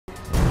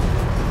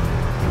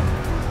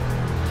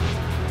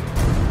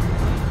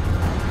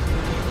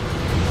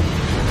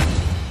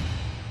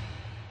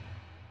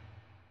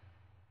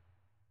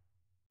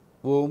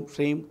ஓம்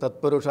ஸ்ரீம்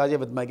தத்புருஷாய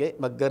வித்மகே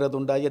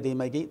வக்கரதுண்டாய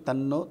தீமகி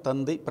தன்னோ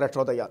தந்தி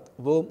பிரச்சோதயாத்.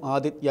 ஓம்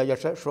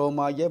ஆதித்யயஷ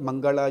சோமாய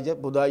மங்களாய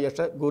புதாயஷ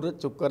குரு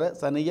சுக்கர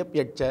சனியப்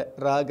யட்ச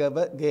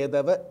ராகவ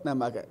கேதவ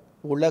நமக.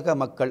 உலக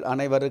மக்கள்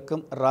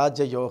அனைவருக்கும்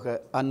ராஜயோக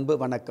அன்பு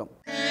வணக்கம்.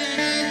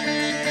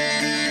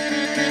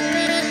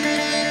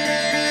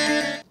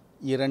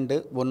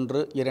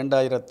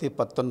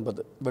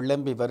 2/1/2019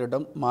 விளம்பி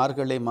வருடம்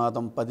மார்கழி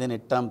மாதம்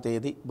 18ஆம்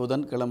தேதி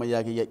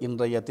புதன்கிழமையாகிய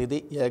இன்றைய திதி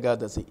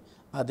ஏகாதசி.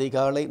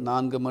 அதிகாலை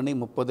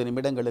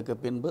 4:30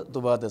 பின்பு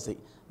துவாதசி.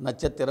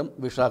 நட்சத்திரம்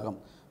விஷாகம்.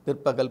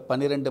 பிற்பகல்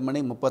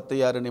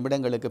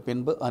 12:36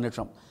 பின்பு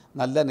அனுஷம்.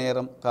 நல்ல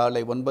நேரம்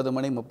காலை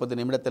 9:30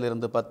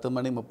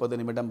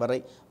 10:30 வரை,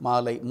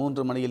 மாலை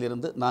 3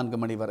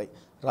 4 வரை.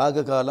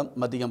 ராகு காலம்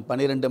மதியம்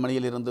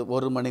 12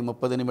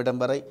 1:30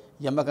 வரை,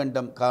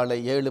 யமகண்டம் காலை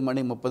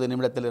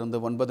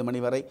 7:30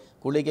 9 வரை,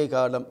 குளிகை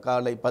காலம்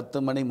காலை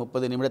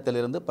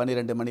 10:30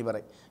 12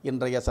 வரை.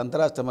 இன்றைய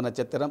சந்திராஷ்டம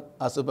நட்சத்திரம்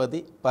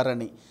அசுபதி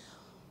பரணி.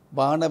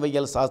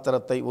 வானவியல்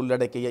சாஸ்திரத்தை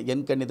உள்ளடக்கிய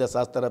எண்கணித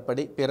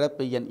சாஸ்திரப்படி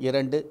பிறப்பு எண்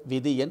 2,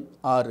 விதி எண்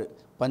 6.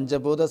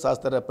 பஞ்சபூத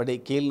சாஸ்திரப்படி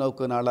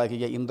கீழ்நோக்கு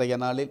நாளாகிய இன்றைய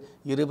நாளில்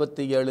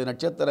 27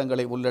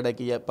 நட்சத்திரங்களை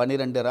உள்ளடக்கிய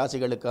 12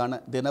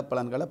 ராசிகளுக்கான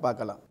தினப்பலன்களை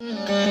பார்க்கலாம்.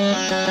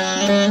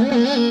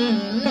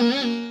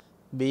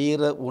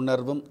 வீர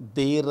உணர்வும்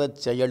தீரச்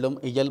செயலும்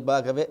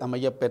இயல்பாகவே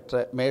அமையப்பெற்ற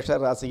மேஷ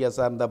ராசியை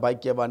சார்ந்த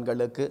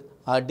பாக்கியவான்களுக்கு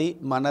அடி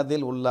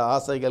மனதில் உள்ள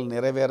ஆசைகள்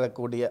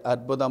நிறைவேறக்கூடிய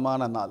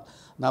அற்புதமான நாள்.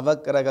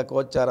 நவக்கிரக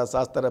கோச்சார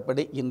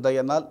சாஸ்திரப்படி இன்றைய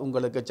நாள்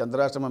உங்களுக்கு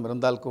சந்திராஷ்டமம்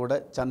இருந்தால் கூட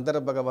சந்திர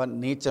பகவான்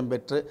நீச்சம்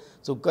பெற்று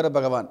சுக்கிர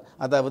பகவான்,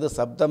 அதாவது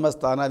சப்தம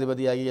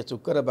ஸ்தானாதிபதியாகிய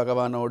சுக்கிர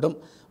பகவானோடும்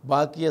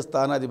பாக்கிய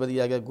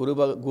ஸ்தானாதிபதியாகிய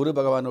குரு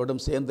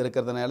பகவானோடும் சேர்ந்து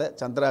இருக்கிறதுனால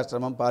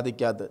சந்திராஷ்டிரமம்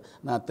பாதிக்காது.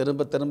 நான்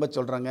திரும்ப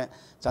சொல்கிறேங்க,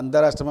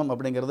 சந்திராஷ்டிரமம்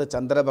அப்படிங்கிறது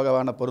சந்திர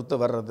பகவானை பொறுத்து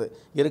வர்றது.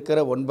 இருக்கிற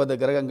 9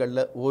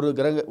 கிரகங்களில்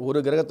ஒரு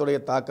கிரகத்துடைய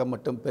தாக்கம்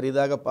மட்டும்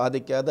பெரிதாக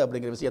பாதிக்காது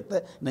அப்படிங்கிற விஷயத்தை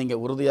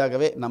நீங்கள்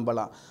உறுதியாகவே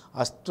நம்பலாம்.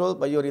 அஸ்ட்ரோ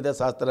பயோரித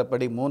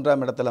சாஸ்திரப்படி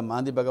 3ஆம் இடத்துல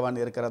மாந்தி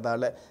பகவான்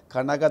இருக்கிறதால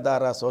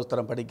கனகதாரா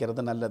சோஸ்திரம்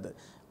படிக்கிறது நல்லது.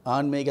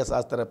 ஆன்மீக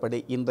சாஸ்திரப்படி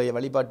இன்றைய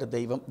வழிபாட்டு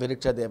தெய்வம்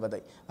விருட்ச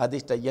தேவதை.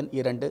 அதிர்ஷ்ட எண்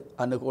 2,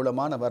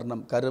 அனுகூலமான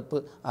வர்ணம் கருப்பு,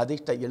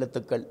 அதிர்ஷ்ட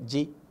எழுத்துக்கள்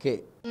GK.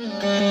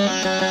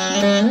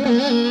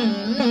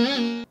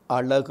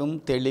 அழகும்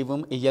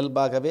தெளிவும்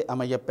இயல்பாகவே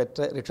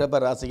அமையப்பெற்ற ரிஷப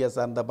ராசியை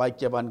சார்ந்த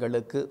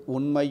பாக்கியவான்களுக்கு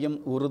உண்மையும்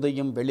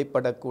உறுதியும்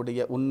வெளிப்படக்கூடிய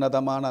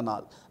உன்னதமான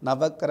நாள்.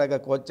 நவக்கிரக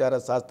கோச்சார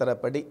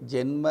சாஸ்திரப்படி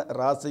ஜென்ம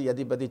ராசி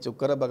அதிபதி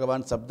சுக்கிர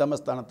பகவான்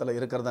சப்தமஸ்தானத்தில்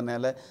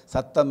இருக்கிறதுனால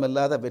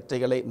சத்தமில்லாத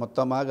வெற்றிகளை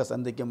மொத்தமாக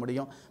சந்திக்க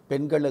முடியும்.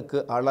 பெண்களுக்கு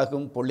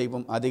அழகும்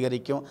பொலிவும்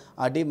அதிகரிக்கும்.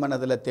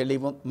 அடிமனதில்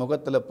தெளிவும்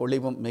முகத்தில்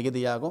பொலிவும்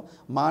மிகுதியாகும்.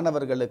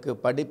 மாணவர்களுக்கு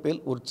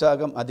படிப்பில்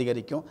உற்சாகம்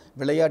அதிகரிக்கும்.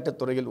 விளையாட்டுத்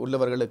துறையில்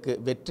உள்ளவர்களுக்கு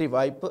வெற்றி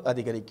வாய்ப்பு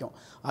அதிகரிக்கும்.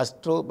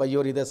 அஸ்ட்ரோ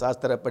பயோரித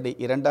சாஸ்திரப்படி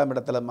 2ஆம்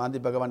இடத்துல மாந்தி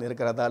பகவான்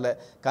இருக்கிறதால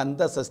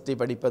கந்த சஷ்டி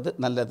படிப்பது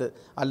நல்லது,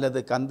 அல்லது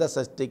கந்த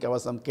சஷ்டி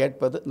கவசம்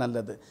கேட்பது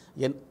நல்லது.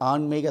 என்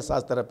ஆன்மீக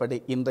சாஸ்திரப்படி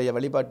இன்றைய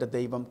வழிபாட்டு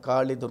தெய்வம்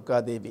காளி துர்கா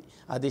தேவி.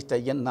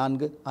 அதிர்ஷ்ட எண்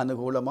 4,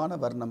 அனுகூலமான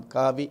வர்ணம்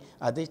காவி,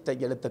 அதிர்ஷ்ட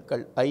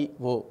எழுத்துக்கள்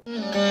IO.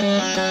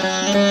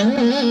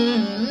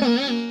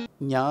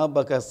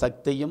 ஞாபக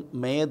சக்தியும்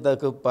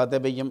மேதகு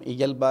பதவியும்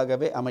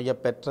இயல்பாகவே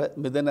அமையப்பெற்ற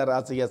மிதுன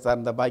ராசியை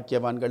சார்ந்த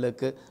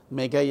பாக்கியவான்களுக்கு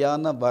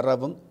மிகையான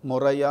வரவும்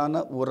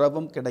முறையான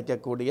உறவும்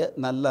கிடைக்கக்கூடிய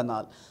நல்ல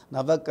நாள்.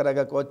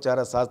 நவக்கிரக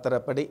கோச்சார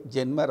சாஸ்திரப்படி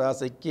ஜென்ம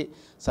ராசிக்கு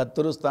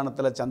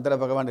சத்துருஸ்தானத்தில் சந்திர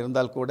பகவான்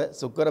இருந்தால் கூட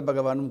சுக்கிர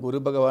பகவானும் குரு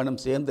பகவானும்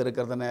சேர்ந்து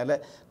இருக்கிறதுனால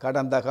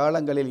கடந்த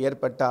காலங்களில்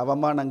ஏற்பட்ட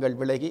அவமானங்கள்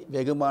விலகி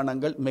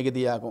வெகுமானங்கள்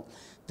மிகுதியாகும்.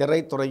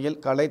 திரைத்துறையில்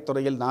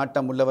கலைத்துறையில்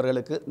நாட்டம்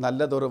உள்ளவர்களுக்கு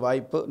நல்லதொரு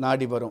வாய்ப்பு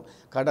நாடி வரும்.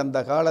 கடந்த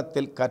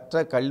காலத்தில்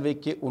கற்ற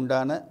கல்விக்கு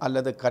உண்டான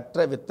அல்லது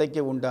கற்ற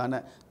வித்தைக்கு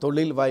உண்டான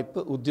தொழில் வாய்ப்பு,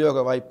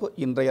 உத்தியோக வாய்ப்பு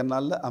இன்றைய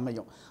நாளில்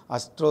அமையும்.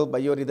 அஸ்ட்ரோ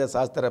பயோரித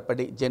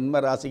சாஸ்திரப்படி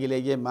ஜென்ம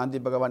ராசியிலேயே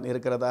மாந்தி பகவான்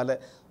இருக்கிறதால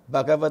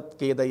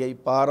பகவத்கீதையை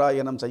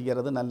பாராயணம்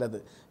செய்கிறது நல்லது.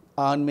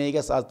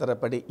 ஆன்மீக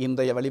சாஸ்திரப்படி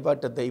இன்றைய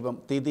வழிபாட்டு தெய்வம்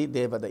திதி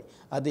தேவதை.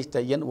 அதிர்ஷ்ட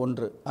எண்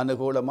 1,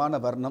 அனுகூலமான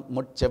வர்ணம்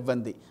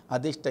முட்செவ்வந்தி,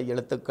 அதிர்ஷ்ட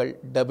எழுத்துக்கள்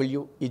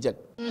WZ.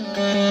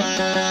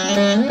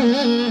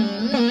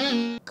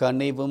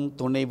 கனிவும்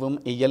துணிவும்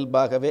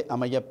இயல்பாகவே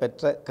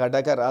அமையப்பெற்ற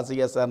கடக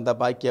ராசியை சார்ந்த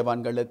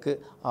பாக்கியவான்களுக்கு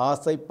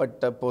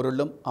ஆசைப்பட்ட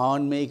பொருளும்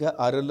ஆன்மீக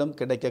அருளும்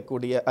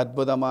கிடைக்கக்கூடிய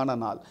அற்புதமான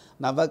நாள்.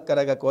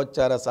 நவக்கிரக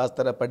கோச்சார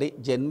சாஸ்திரப்படி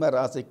ஜென்ம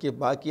ராசிக்கு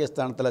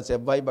பாக்கியஸ்தானத்தில்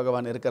செவ்வாய்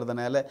பகவான்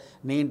இருக்கிறதுனால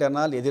நீண்ட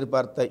நாள்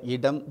எதிர்பார்த்த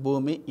இடம்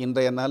பூமி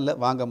இன்றைய நாளில்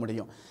வாங்க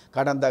முடியும்.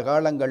 கடந்த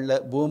காலங்களில்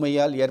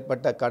பூமியால்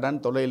ஏற்பட்ட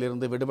கடன்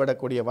தொல்லையிலிருந்து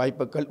விடுபடக்கூடிய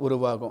வாய்ப்புகள்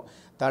உருவாகும்.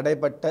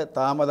 தடைப்பட்ட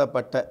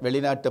தாமதப்பட்ட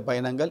வெளிநாட்டு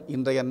பயணங்கள்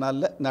இன்றைய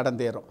நாளில்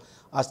நடந்தேறும்.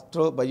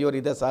 அஸ்ட்ரோ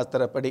பயோரித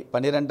சாஸ்திரப்படி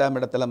 12ஆம்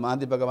இடத்துல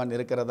மாந்தி பகவான்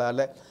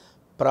இருக்கிறதால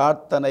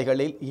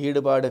பிரார்த்தனைகளில்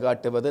ஈடுபாடு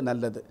காட்டுவது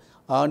நல்லது.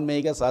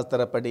 ஆன்மீக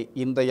சாஸ்திரப்படி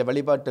இன்றைய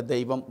வழிபாட்டு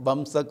தெய்வம்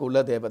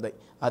வம்சகுல தேவதை.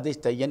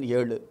 அதிர்ஷ்ட எண்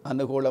 7,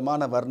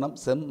 அனுகூலமான வர்ணம்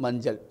செம்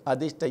மஞ்சள்,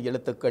 அதிர்ஷ்ட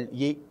எழுத்துக்கள்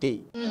ET.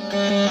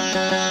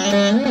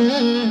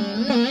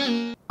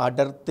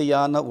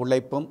 அடர்த்தியான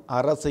உழைப்பும்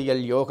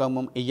அரசியல்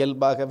யோகமும்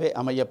இயல்பாகவே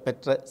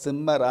அமையப்பெற்ற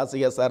சிம்ம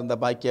ராசியை சார்ந்த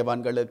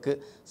பாக்கியவான்களுக்கு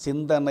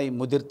சிந்தனை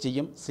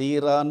முதிர்ச்சியும்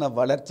சீரான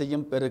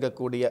வளர்ச்சியும்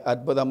பெருகக்கூடிய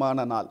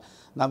அற்புதமான நாள்.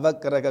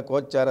 நவக்கிரக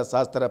கோச்சார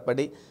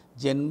சாஸ்திரப்படி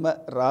ஜென்ம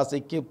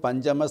ராசிக்கு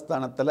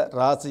பஞ்சமஸ்தானத்தில்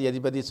ராசி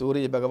அதிபதி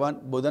சூரிய பகவான்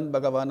புதன்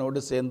பகவானோடு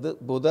சேர்ந்து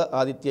புத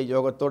ஆதித்ய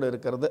யோகத்தோடு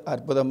இருக்கிறது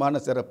அற்புதமான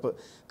சிறப்பு.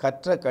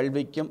 கற்ற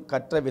கல்விக்கும்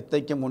கற்ற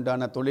வித்தைக்கும்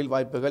உண்டான தொழில்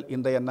வாய்ப்புகள்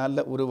இன்றைய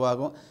நாளில்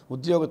உருவாகும்.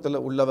 உத்தியோகத்தில்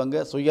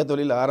உள்ளவங்க சுய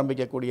தொழில்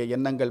ஆரம்பிக்கக்கூடிய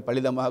எண்ணங்கள்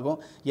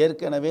பலிதமாகும்.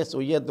 ஏற்கனவே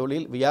சுய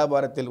தொழில்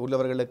வியாபாரத்தில்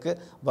உள்ளவர்களுக்கு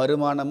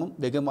வருமானமும்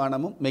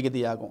வெகுமானமும்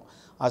மிகுதியாகும்.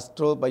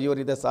 அஸ்ட்ரோ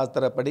பயோரித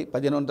சாஸ்திரப்படி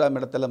 11ஆம்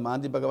இடத்துல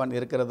மாந்தி பகவான்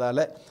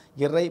இருக்கிறதால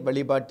இறை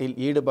வழிபாட்டில்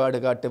ஈடுபாடு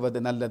காட்டுவது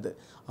நல்லது.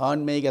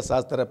 ஆன்மீக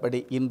சாஸ்திரப்படி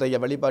இன்றைய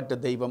வழிபாட்டு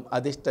தெய்வம்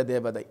அதிர்ஷ்ட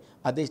தேவதை.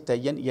 அதிர்ஷ்ட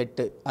எண்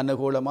 8.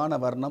 அனுகூலமான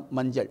வர்ணம்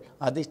மஞ்சள்.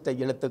 அதிர்ஷ்ட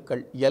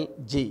எழுத்துக்கள்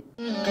LG.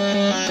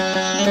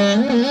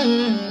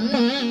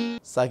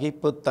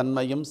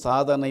 சகிப்புத்தன்மையும்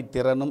சாதனை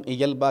திறனும்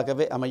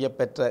இயல்பாகவே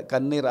அமையப்பெற்ற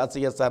கன்னி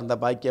ராசியை சார்ந்த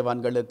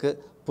பாக்கியவான்களுக்கு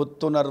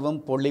புத்துணர்வும்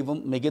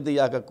பொலிவும்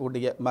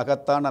மிகுதியாகக்கூடிய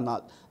மகத்தான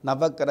நாள்.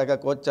 நவக்கிரக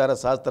கோச்சார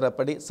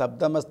சாஸ்திரப்படி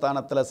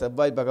சப்தமஸ்தானத்தில்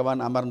செவ்வாய்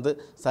பகவான் அமர்ந்து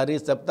சரி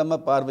சப்தம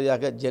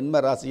பார்வையாக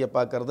ஜென்ம ராசியை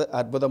பார்க்கறது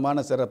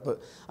அற்புதமான சிறப்பு.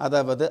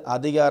 அதாவது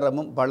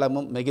அதிகாரமும்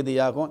பலமும்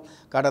மிகுதியாகும்.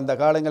 கடந்த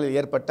காலங்களில்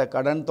ஏற்பட்ட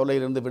கடன்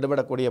தொல்லையிலிருந்து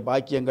விடுபடக்கூடிய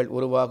பாக்கியங்கள்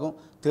உருவாகும்.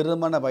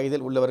 திருமண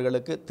வயதில்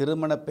உள்ளவர்களுக்கு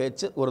திருமண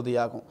பேச்சு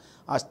உறுதியாகும்.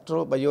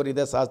 அஸ்ட்ரோ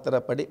பயோரித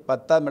சாஸ்திரப்படி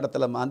 10ஆம்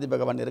இடத்துல மாந்தி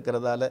பகவான்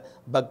இருக்கிறதால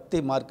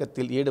பக்தி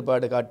மார்க்கத்தில்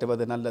ஈடுபாடு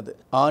காட்டுவது நல்லது.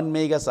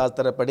 ஆன்மீக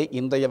சாஸ்திரப்படி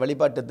இன்றைய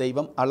வழிபாட்டு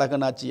தெய்வம்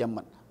அழகனாச்சி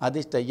அம்மன்.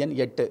 அதிர்ஷ்ட எண்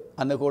 8.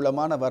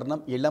 அனுகூலமான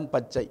வர்ணம் இளம்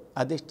பச்சை.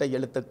 அதிர்ஷ்ட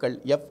எழுத்துக்கள்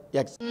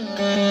FX.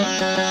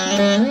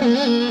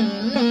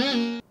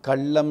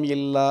 கள்ளம்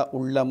இல்லா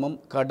உள்ளமும்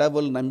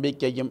கடவுள்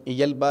நம்பிக்கையும்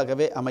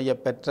இயல்பாகவே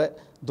அமையப்பெற்ற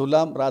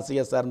துலாம்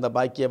ராசியை சார்ந்த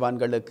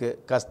பாக்கியவான்களுக்கு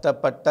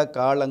கஷ்டப்பட்ட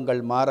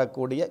காலங்கள்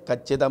மாறக்கூடிய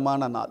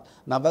கச்சிதமான நாள்.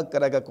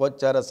 நவக்கிரக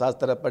கோச்சார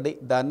சாஸ்திரப்படி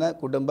தன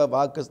குடும்ப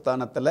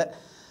வாக்குஸ்தானத்தில்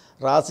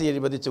ராசி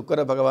அதிபதி சுக்கிர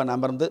பகவான்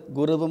அமர்ந்து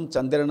குருவும்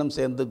சந்திரனும்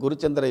சேர்ந்து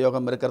குருச்சந்திர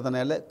யோகம்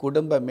இருக்கிறதுனால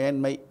குடும்ப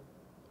மேன்மை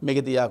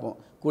மிகுதியாகும்.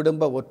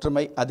 குடும்ப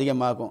ஒற்றுமை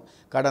அதிகமாகும்.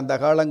 கடந்த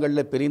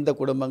காலங்களில் பிரிந்த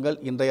குடும்பங்கள்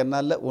இன்றைய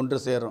நாளில் ஒன்று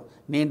சேரும்.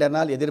 நீண்ட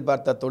நாள்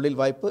எதிர்பார்த்த தொழில்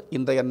வாய்ப்பு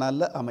இன்றைய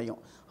நாளில் அமையும்.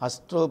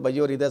 அஸ்ட்ரோ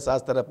பயோரித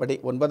சாஸ்திரப்படி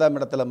 9ஆம்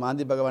இடத்துல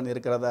மாந்தி பகவான்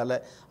இருக்கிறதால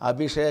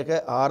அபிஷேக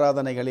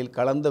ஆராதனைகளில்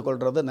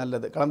கலந்துக்கிறது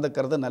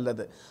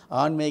நல்லது.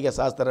 ஆன்மீக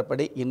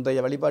சாஸ்திரப்படி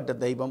இன்றைய வழிபாட்டு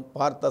தெய்வம்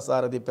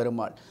பார்த்தசாரதி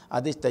பெருமாள்.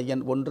 அதிர்ஷ்ட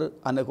எண் 1.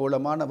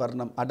 அனுகூலமான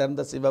வர்ணம்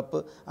அடர்ந்த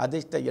சிவப்பு.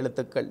 அதிர்ஷ்ட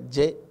எழுத்துக்கள்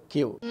JQ.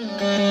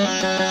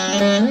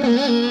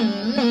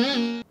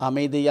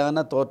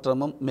 அமைதியான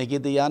தோற்றமும்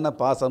மிகுதியான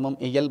பாசமும்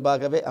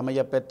இயல்பாகவே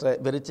அமையப்பெற்ற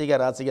விருச்சிக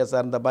ராசியை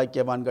சார்ந்த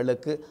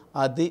பாக்கியவான்களுக்கு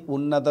அதி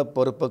உன்னத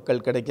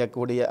பொறுப்புகள்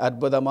கிடைக்கக்கூடிய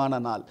அற்புதமான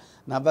நாள்.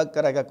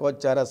 நவக்கிரக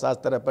கோச்சார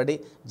சாஸ்திரப்படி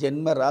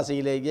ஜென்ம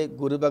ராசியிலேயே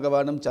குரு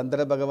பகவானும்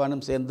சந்திர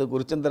பகவானும் சேர்ந்து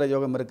குருச்சந்திர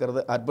யோகம்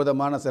இருக்கிறது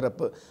அற்புதமான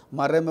சிறப்பு.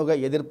 மறைமுக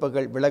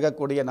எதிர்ப்புகள்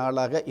விலகக்கூடிய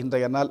நாளாக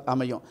இன்றைய நாள்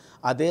அமையும்.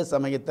 அதே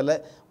சமயத்தில்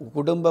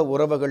குடும்ப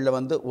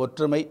உறவுகளில்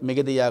ஒற்றுமை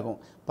மிகுதியாகும்.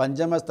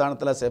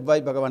 பஞ்சமஸ்தானத்தில்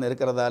செவ்வாய் பகவான்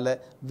இருக்கிறதால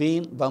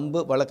வீண் வம்பு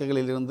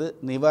வழக்குகளிலிருந்து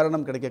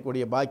நிவாரணம்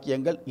கிடைக்கக்கூடிய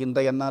பாக்கியங்கள்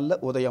இன்றைய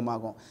நாளில்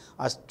உதயமாகும்.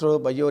 அஸ்ட்ரோ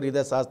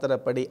பயோரித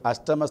சாஸ்திரப்படி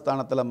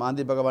அஷ்டமஸ்தானத்தில்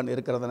மாந்தி பகவான்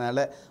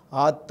இருக்கிறதுனால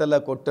ஆத்தல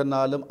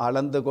கொட்டுனாலும்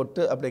அளந்து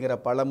கொட்டு அப்படிங்கிற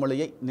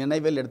பழமொழியை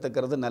நினைவில்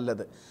எடுத்துக்கிறது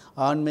நல்லது.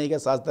 ஆன்மீக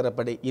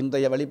சாஸ்திரப்படி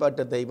இன்றைய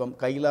வழிபாட்டு தெய்வம்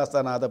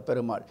கைலாசநாத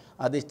பெருமாள்.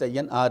 அதிர்ஷ்ட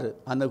எண் 6.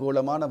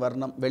 அனுகூலமான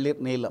வர்ணம்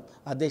வெளிர் நீலம்.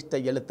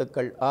 அதிர்ஷ்ட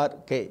எழுத்துக்கள்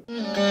RK.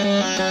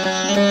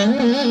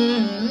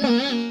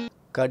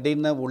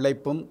 கடின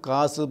உழைப்பும்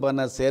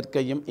காசுபண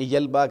சேர்க்கையும்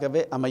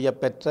இயல்பாகவே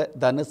அமையப்பெற்ற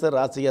தனுசு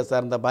ராசியை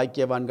சார்ந்த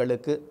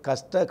பாக்கியவான்களுக்கு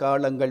கஷ்ட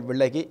காலங்கள்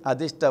விலகி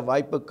அதிர்ஷ்ட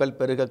வாய்ப்புகள்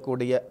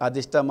பெருகக்கூடிய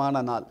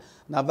அதிர்ஷ்டமான நாள்.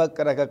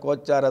 நவக்கிரக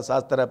கோச்சார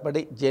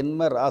சாஸ்திரப்படி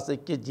ஜென்ம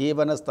ராசிக்கு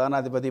ஜீவன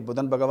ஸ்தானாதிபதி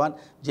புதன் பகவான்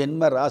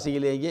ஜென்ம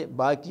ராசியிலேயே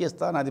பாக்கிய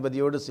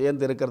ஸ்தானாதிபதியோடு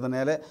சேர்ந்து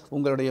இருக்கிறதுனால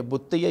உங்களுடைய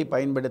புத்தியை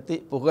பயன்படுத்தி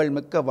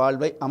புகழ்மிக்க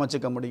வாழ்வை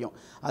அமைச்சிக்க முடியும்.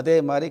 அதே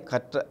மாதிரி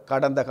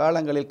கடந்த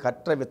காலங்களில்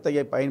கற்ற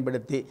வித்தையை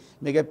பயன்படுத்தி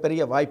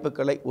மிகப்பெரிய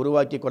வாய்ப்புகளை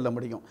உருவாக்கி கொள்ள முடியும்.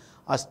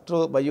 அஸ்ட்ரோ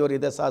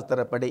பயோரித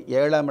சாஸ்திரப்படி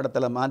 7ஆம்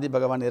இடத்துல மாந்தி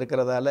பகவான்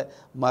இருக்கிறதால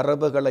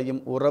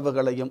மரபுகளையும்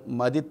உறவுகளையும்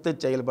மதித்து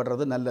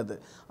செயல்படுறது நல்லது.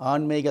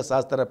 ஆன்மீக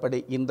சாஸ்திரப்படி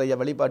இன்றைய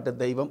வழிபாட்டு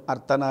தெய்வம்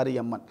அர்த்தநாரி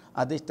அம்மன்.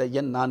 அதிர்ஷ்ட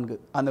எண் 4.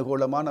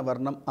 அனுகூலமான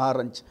வர்ணம்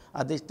ஆரஞ்சு.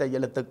 அதிர்ஷ்ட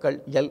எழுத்துக்கள்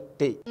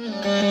LT.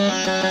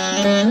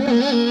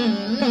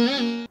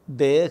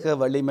 தேக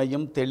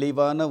வலிமையும்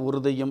தெளிவான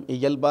உறுதியும்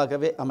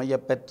இயல்பாகவே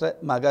அமையப்பெற்ற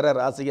மகர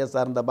ராசியை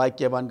சார்ந்த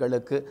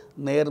பாக்கியவான்களுக்கு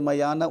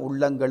நேர்மையான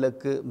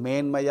உள்ளங்களுக்கு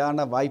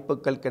மேன்மையான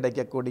வாய்ப்புகள்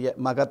கிடைக்கக்கூடிய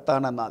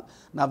மகத்தான நாள்.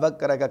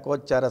 நவக்கிரக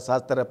கோச்சார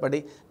சாஸ்திரப்படி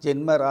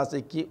ஜென்ம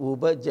ராசிக்கு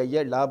உப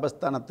ஜெய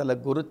லாபஸ்தானத்தில்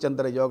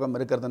குருச்சந்திர யோகம்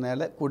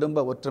இருக்கிறதுனால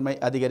குடும்ப ஒற்றுமை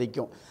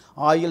அதிகரிக்கும்.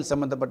 ஆயுள்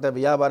சம்பந்தப்பட்ட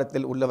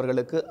வியாபாரத்தில்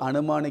உள்ளவர்களுக்கு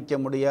அனுமானிக்க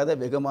முடியாத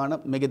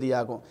வெகுமானம்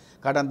மிகுதியாகும்.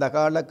 கடந்த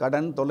கால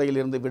கடன்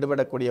தொல்லையிலிருந்து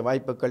விடுபடக்கூடிய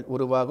வாய்ப்புகள்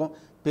உருவாகும்.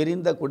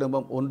 பிரிந்த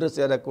குடும்பம் ஒன்று ஒன்று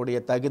சேரக்கூடிய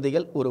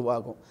தகுதிகள்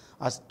உருவாகும்.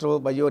 அஸ்ட்ரோ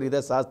பயோரித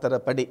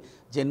சாஸ்திரப்படி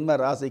ஜென்ம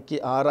ராசிக்கு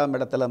 6ஆம்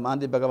இடத்துல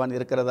மாந்தி பகவான்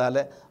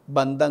இருக்கிறதால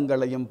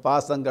பந்தங்களையும்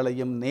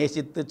பாசங்களையும்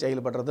நேசித்து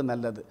செயல்படுறது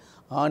நல்லது.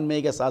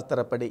 ஆன்மீக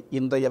சாஸ்திரப்படி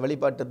இன்றைய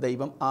வழிபாட்டு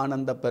தெய்வம்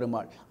ஆனந்த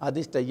பெருமாள்.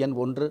 அதிர்ஷ்ட எண்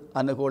 1,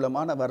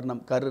 அனுகூலமான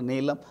வர்ணம் கரு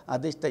நீலம்,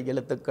 அதிர்ஷ்ட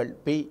எழுத்துக்கள்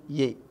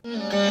PA.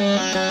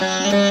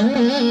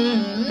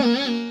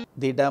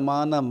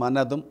 திடமான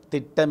மனதும்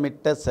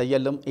திட்டமிட்ட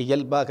செயலும்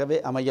இயல்பாகவே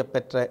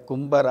அமையப்பெற்ற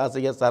கும்ப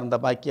ராசியை சார்ந்த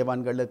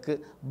பாக்கியவான்களுக்கு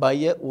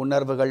பய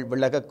உணர்வுகள்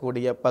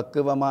விலகக்கூடிய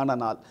பக்குவமான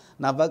நாள்.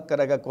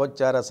 நவக்கிரக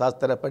கோச்சார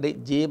சாஸ்திரப்படி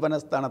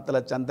ஜீவனஸ்தானத்தில்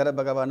சந்திர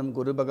பகவானும்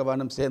குரு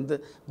பகவானும் சேர்ந்து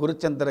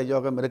குருச்சந்திர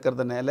யோகம்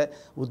இருக்கிறதுனால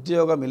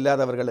உத்தியோகம்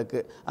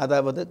இல்லாதவர்களுக்கு,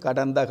 அதாவது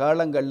கடந்த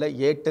காலங்களில்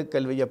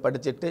ஏட்டுக்கல்வியை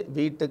படிச்சுட்டு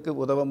வீட்டுக்கு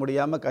உதவ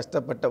முடியாமல்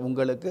கஷ்டப்பட்ட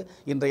உங்களுக்கு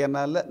இன்றைய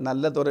நாளில்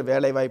நல்லதொரு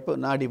வேலைவாய்ப்பு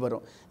நாடி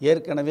வரும்.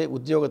 ஏற்கனவே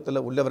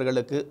உத்தியோகத்தில்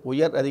உள்ளவர்களுக்கு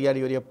உயர்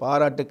அதிகாரியுடைய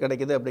பாராட்டு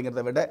கிடைக்குது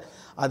அப்படிங்கிறத விட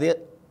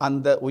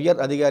அந்த உயர்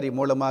அதிகாரி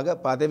மூலமாக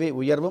பதவி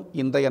உயர்வும்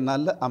இன்றைய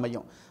நாளில்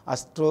அமையும்.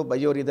 அஸ்ட்ரோ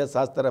பயோரித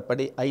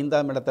சாஸ்திரப்படி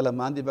 5ஆம் இடத்துல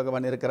மாந்தி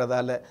பகவான்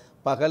இருக்கிறதால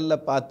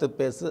பகலில் பார்த்து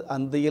பேசு,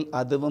 அந்தியில்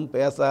அதுவும்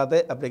பேசாதே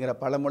அப்படிங்கிற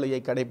பழமொழியை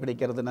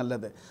கடைபிடிக்கிறது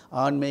நல்லது.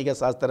 ஆன்மீக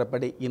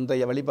சாஸ்திரப்படி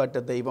இன்றைய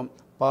வழிபாட்டு தெய்வம்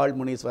பால்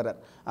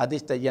முனீஸ்வரர்.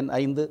 அதிர்ஷ்ட எண்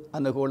 5,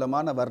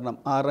 அனுகூலமான வர்ணம்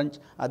ஆரஞ்சு,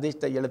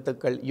 அதிர்ஷ்ட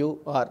எழுத்துக்கள்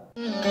UR.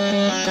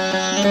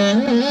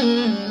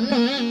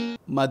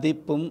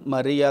 மதிப்பும்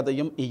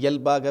மரியாதையும்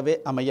இயல்பாகவே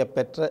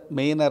அமையப்பெற்ற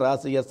மீன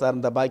ராசியை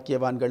சார்ந்த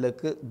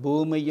பாக்கியவான்களுக்கு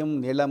பூமியும்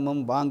நிலமும்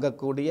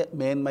வாங்கக்கூடிய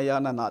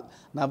மேன்மையான நாள்.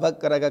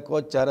 நவக்கிரக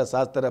கோச்சார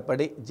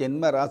சாஸ்திரப்படி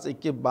ஜென்ம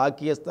ராசிக்கு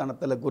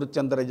பாக்கியஸ்தானத்தில்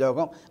குருச்சந்திர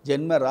யோகம்,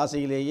 ஜென்ம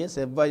ராசியிலேயே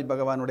செவ்வாய்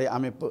பகவானுடைய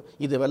அமைப்பு.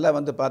 இதுவெல்லாம்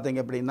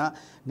பார்த்தீங்க அப்படின்னா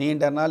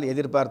நீண்ட நாள்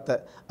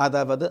எதிர்பார்த்த,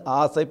 அதாவது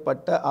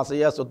ஆசைப்பட்ட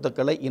அசையா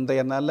சொத்துக்களை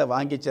இன்றைய நாளில்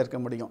வாங்கி சேர்க்க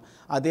முடியும்.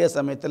 அதே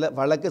சமயத்தில்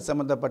வழக்கு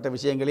சம்பந்தப்பட்ட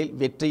விஷயங்களில்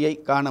வெற்றியை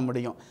காண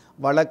முடியும்.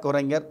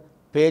 வழக்குரைஞர்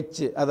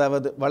பேச்சு,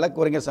 அதாவது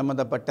வழக்குரைஞர்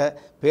சம்பந்தப்பட்ட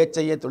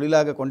பேச்சையே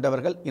தொழிலாக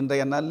கொண்டவர்கள்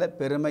இன்றைய நாளில்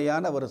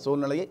பெருமையான ஒரு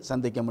சூழ்நிலையை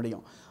சந்திக்க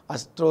முடியும்.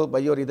 அஸ்ட்ரோ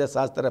பயோரித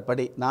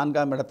சாஸ்திரப்படி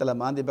 4ஆம் இடத்துல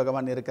மாந்தி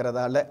பகவான்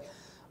இருக்கிறதால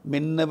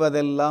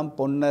மின்னுவதெல்லாம்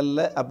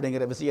பொன்னல்ல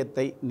அப்படிங்கிற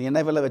விஷயத்தை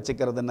நினைவில்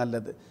வச்சுக்கிறது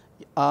நல்லது.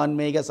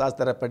 ஆன்மீக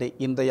சாஸ்திரப்படி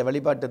இன்றைய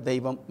வழிபாட்டு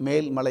தெய்வம்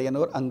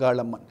மேல்மலையனூர்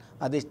அங்காளம்மன்.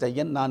 அதிர்ஷ்ட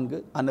எண்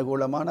 4,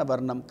 அனுகூலமான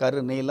வர்ணம்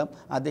கரு நீலம்,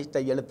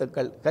 அதிர்ஷ்ட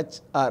எழுத்துக்கள்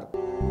HR.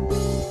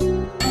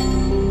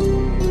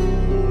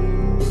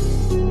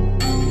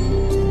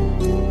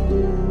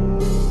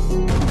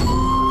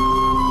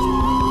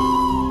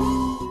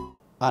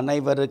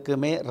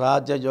 அனைவருக்குமே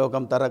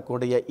ராஜயோகம்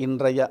தரக்கூடிய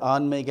இன்றைய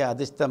ஆன்மீக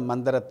அதிர்ஷ்ட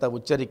மந்திரத்தை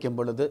உச்சரிக்கும்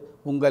பொழுது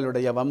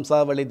உங்களுடைய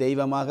வம்சாவளி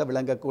தெய்வமாக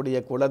விளங்கக்கூடிய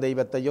குல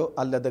தெய்வத்தையோ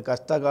அல்லது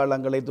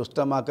கஷ்டகாலங்களை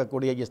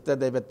துஷ்டமாக்கக்கூடிய இஷ்ட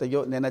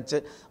தெய்வத்தையோ நினச்சி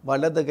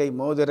வலதுகை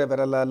மோதிர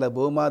விரலால்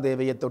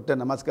பூமாதேவியை தொட்டு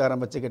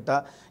நமஸ்காரம் வச்சுக்கிட்டா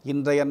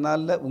இன்றைய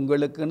நாளில்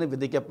உங்களுக்குன்னு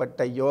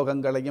விதிக்கப்பட்ட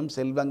யோகங்களையும்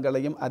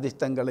செல்வங்களையும்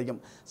அதிர்ஷ்டங்களையும்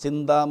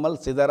சிந்தாமல்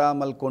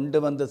சிதறாமல்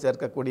கொண்டு வந்து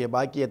சேர்க்கக்கூடிய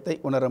பாக்கியத்தை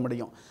உணர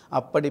முடியும்.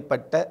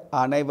 அப்படிப்பட்ட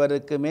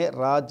அனைவருக்குமே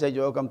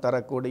ராஜயோகம்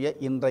தரக்கூடிய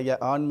இன்றைய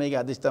ஆன்மீக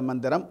அதிர்ஷ்ட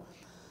மந்திரம்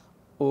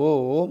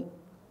ஓம்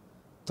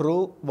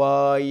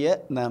த்ருவாய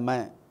நம.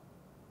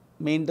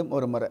 மீண்டும்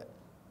ஒரு முறை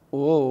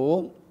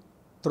ஓம்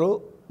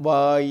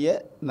த்ருவாய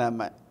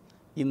நம.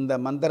 இந்த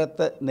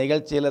மந்திரத்தை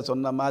நிகழ்ச்சியில்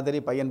சொன்ன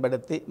மாதிரி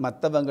பயன்படுத்தி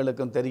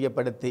மற்றவங்களுக்கும்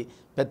தெரியப்படுத்தி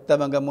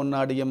பெற்றவங்க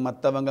முன்னாடியும்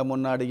மற்றவங்க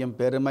முன்னாடியும்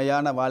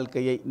பெருமையான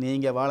வாழ்க்கையை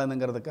நீங்கள்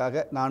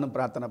வாழணுங்கிறதுக்காக நானும்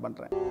பிரார்த்தனை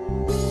பண்ணுறேன்.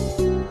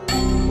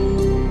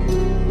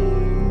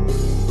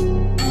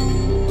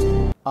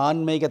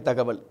 ஆன்மீக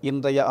தகவல்.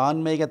 இன்றைய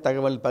ஆன்மீக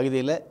தகவல்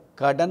பகுதியில்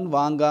கடன்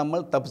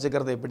வாங்காமல்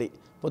தப்பிச்சுக்கிறது எப்படி?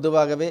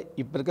 பொதுவாகவே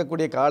இப்போ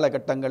இருக்கக்கூடிய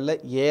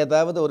காலகட்டங்களில்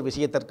ஏதாவது ஒரு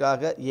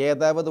விஷயத்திற்காக,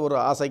 ஏதாவது ஒரு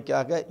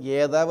ஆசைக்காக,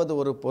 ஏதாவது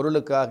ஒரு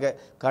பொருளுக்காக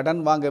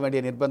கடன் வாங்க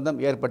வேண்டிய நிர்பந்தம்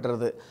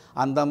ஏற்பட்டுறது.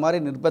 அந்த மாதிரி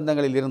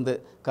நிர்பந்தங்களில் இருந்து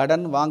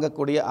கடன்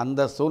வாங்கக்கூடிய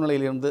அந்த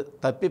சூழ்நிலையிலிருந்து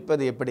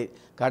தப்பிப்பது எப்படி?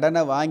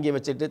 கடனை வாங்கி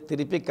வச்சுட்டு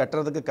திருப்பி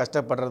கட்டுறதுக்கு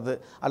கஷ்டப்படுறது,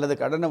 அல்லது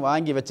கடனை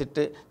வாங்கி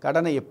வச்சுட்டு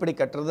கடனை எப்படி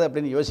கட்டுறது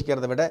அப்படின்னு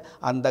யோசிக்கிறத விட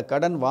அந்த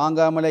கடன்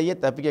வாங்காமலேயே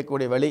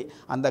தப்பிக்கக்கூடிய வழி,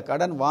 அந்த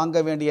கடன் வாங்க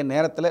வேண்டிய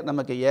நேரத்தில்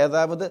நமக்கு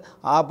ஏதாவது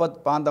ஆபத்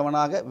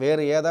பாந்தவனாக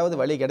வேறு ஏதாவது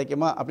வழி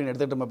கிடைக்குமா அப்படின்னு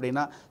எடுத்துக்கிட்டோம்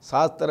அப்படின்னா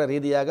சாஸ்திர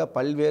ரீதியாக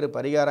பல்வேறு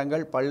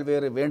பரிகாரங்கள்,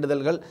 பல்வேறு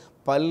வேண்டுதல்கள்,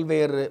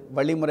 பல்வேறு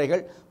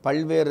வழிமுறைகள்,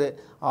 பல்வேறு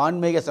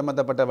ஆன்மீக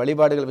சம்பந்தப்பட்ட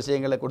வழிபாடுகள்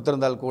விஷயங்களை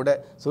கொடுத்திருந்தால் கூட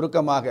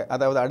சுருக்கமாக,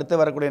 அதாவது அடுத்து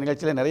வரக்கூடிய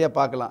நிகழ்ச்சியில் நிறைய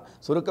பார்க்கலாம்.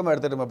 சுருக்கமாக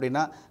எடுத்துட்டோம்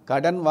அப்படின்னா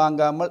கடன்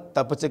வாங்காமல்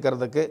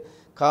தப்பிச்சுக்கிறதுக்கு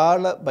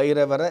கால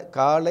பைரவரை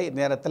காலை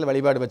நேரத்தில்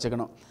வழிபாடு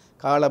வச்சுக்கணும்.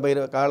 கால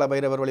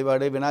பைரவர்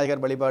வழிபாடு,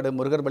 விநாயகர் வழிபாடு,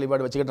 முருகர்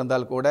வழிபாடு வச்சுக்கிட்டு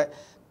இருந்தால் கூட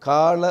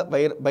கால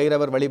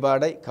பைரவர்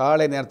வழிபாடை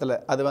காலை நேரத்தில்,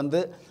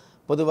 அது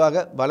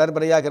பொதுவாக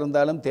வளர்பிறையாக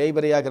இருந்தாலும்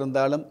தேய்பிறையாக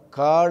இருந்தாலும்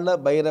கால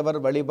பைரவர்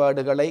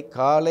வழிபாடுகளை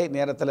காலை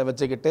நேரத்தில்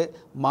வச்சுக்கிட்டு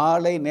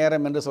மாலை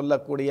நேரம் என்று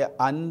சொல்லக்கூடிய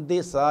அந்தி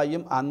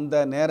சாயும்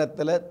அந்த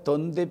நேரத்தில்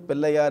தொந்தி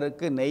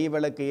பிள்ளையாருக்கு நெய்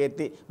விளக்கு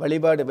ஏற்றி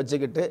வழிபாடு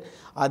வச்சுக்கிட்டு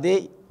அதே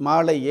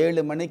மாலை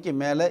 7 மணிக்கு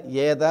மேலே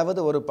ஏதாவது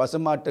ஒரு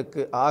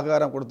பசுமாட்டுக்கு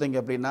ஆகாரம் கொடுத்தீங்க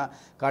அப்படின்னா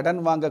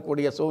கடன்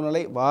வாங்கக்கூடிய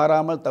சூழ்நிலை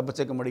வாராமல்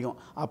தப்பிச்சுக்க முடியும்.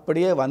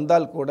 அப்படியே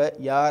வந்தால் கூட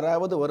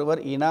யாராவது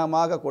ஒருவர்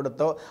இனாமாக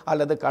கொடுத்தோ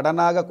அல்லது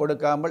கடனாக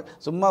கொடுக்காமல்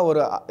சும்மா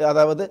ஒரு,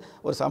 அதாவது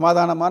ஒரு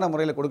சமாதானமான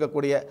முறையில்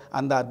கொடுக்கக்கூடிய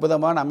அந்த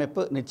அற்புதமான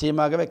அமைப்பு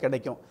நிச்சயமாகவே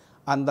கிடைக்கும்.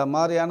 அந்த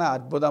மாதிரியான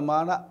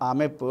அற்புதமான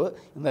அமைப்பு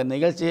இந்த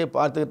நிகழ்ச்சியை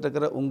பார்த்துக்கிட்டு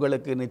இருக்கிற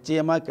உங்களுக்கு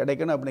நிச்சயமாக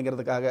கிடைக்கணும்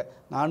அப்படிங்கிறதுக்காக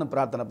நானும்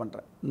பிரார்த்தனை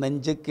பண்ணுறேன்.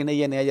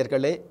 நெஞ்சுக்கிணைய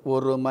நேயர்களே,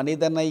 ஒரு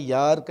மனிதனை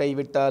யார்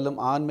கைவிட்டாலும்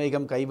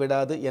ஆன்மீகம்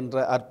கைவிடாது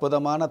என்ற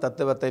அற்புதமான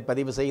தத்துவத்தை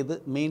பதிவு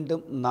செய்து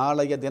மீண்டும்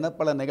நாளைய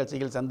தினப்பல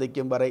நிகழ்ச்சியில்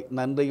சந்திக்கும் வரை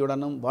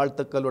நன்றியுடனும்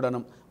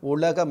வாழ்த்துக்களுடனும்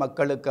உலக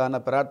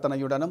மக்களுக்கான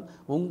பிரார்த்தனையுடனும்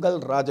உங்கள்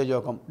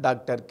ராஜயோகம்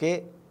டாக்டர் கே.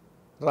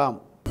 ராம்.